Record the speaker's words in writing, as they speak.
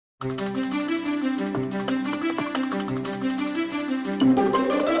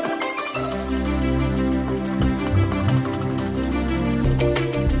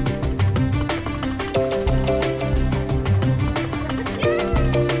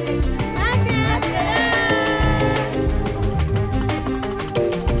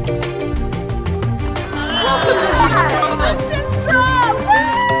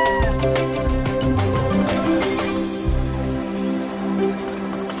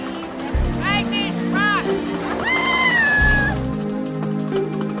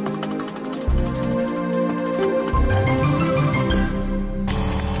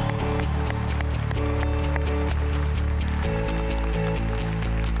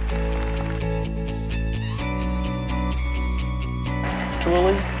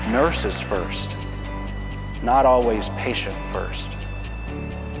Truly, nurses first, not always patient first.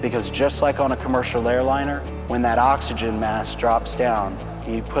 Because just like on a commercial airliner, when that oxygen mask drops down,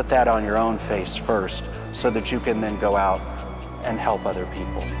 you put that on your own face first so that you can then go out and help other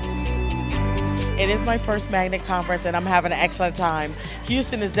people. It is my first Magnet Conference and I'm having an excellent time.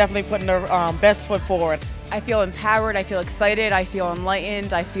 Houston is definitely putting their best foot forward. I feel empowered, I feel excited, I feel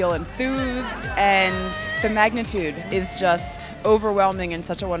enlightened, I feel enthused, and the magnitude is just overwhelming in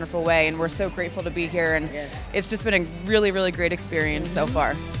such a wonderful way, and we're so grateful to be here, and it's just been a really, really great experience so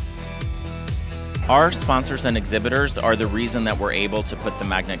far. Our sponsors and exhibitors are the reason that we're able to put the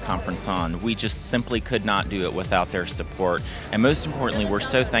Magnet Conference on. We just simply could not do it without their support. And most importantly, we're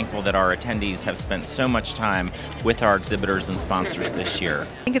so thankful that our attendees have spent so much time with our exhibitors and sponsors this year.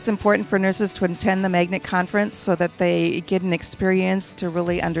 I think it's important for nurses to attend the Magnet Conference so that they get an experience to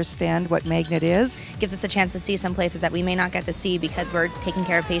really understand what Magnet is. It gives us a chance to see some places that we may not get to see because we're taking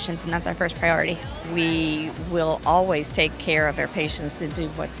care of patients, and that's our first priority. We will always take care of our patients and do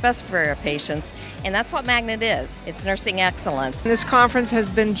what's best for our patients. And that's what Magnet is. It's nursing excellence. This conference has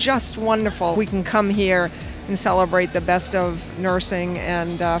been just wonderful. We can come here and celebrate the best of nursing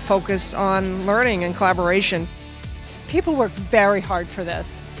and focus on learning and collaboration. People work very hard for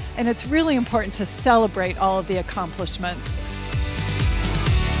this, and it's really important to celebrate all of the accomplishments.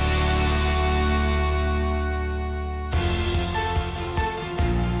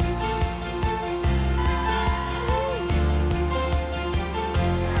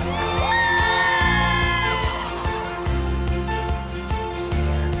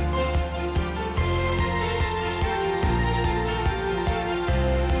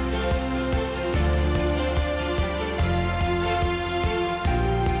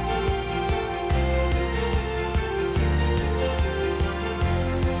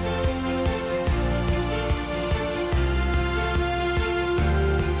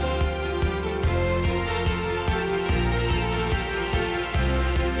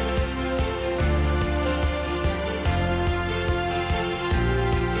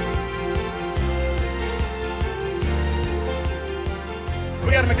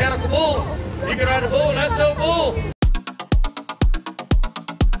 We got a mechanical bull. You can ride a bull, and that's no bull.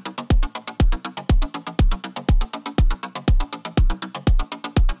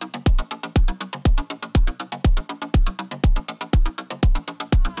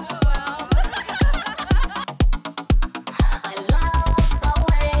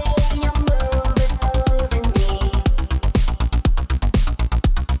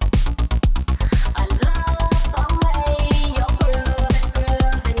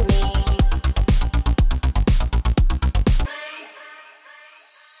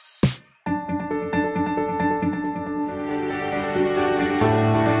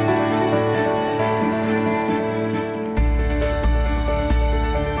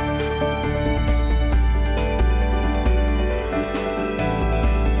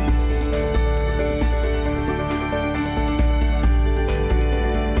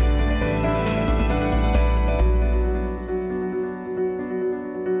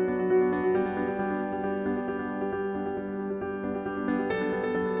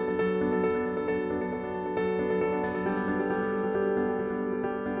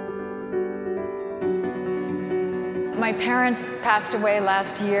 My parents passed away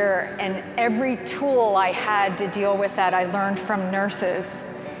last year, and every tool I had to deal with that I learned from nurses.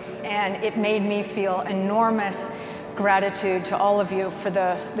 And it made me feel enormous gratitude to all of you for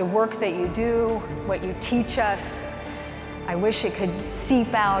the work that you do, what you teach us. I wish it could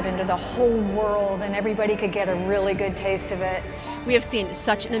seep out into the whole world and everybody could get a really good taste of it. We have seen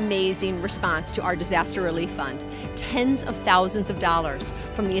such an amazing response to our disaster relief fund. Tens of thousands of dollars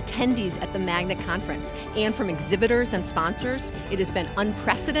from the attendees at the Magnet Conference and from exhibitors and sponsors. It has been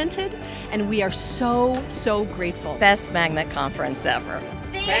unprecedented, and we are so, so grateful. Best Magnet Conference ever.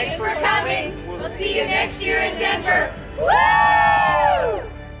 Thanks for coming. We'll see you next year in Denver. Woo!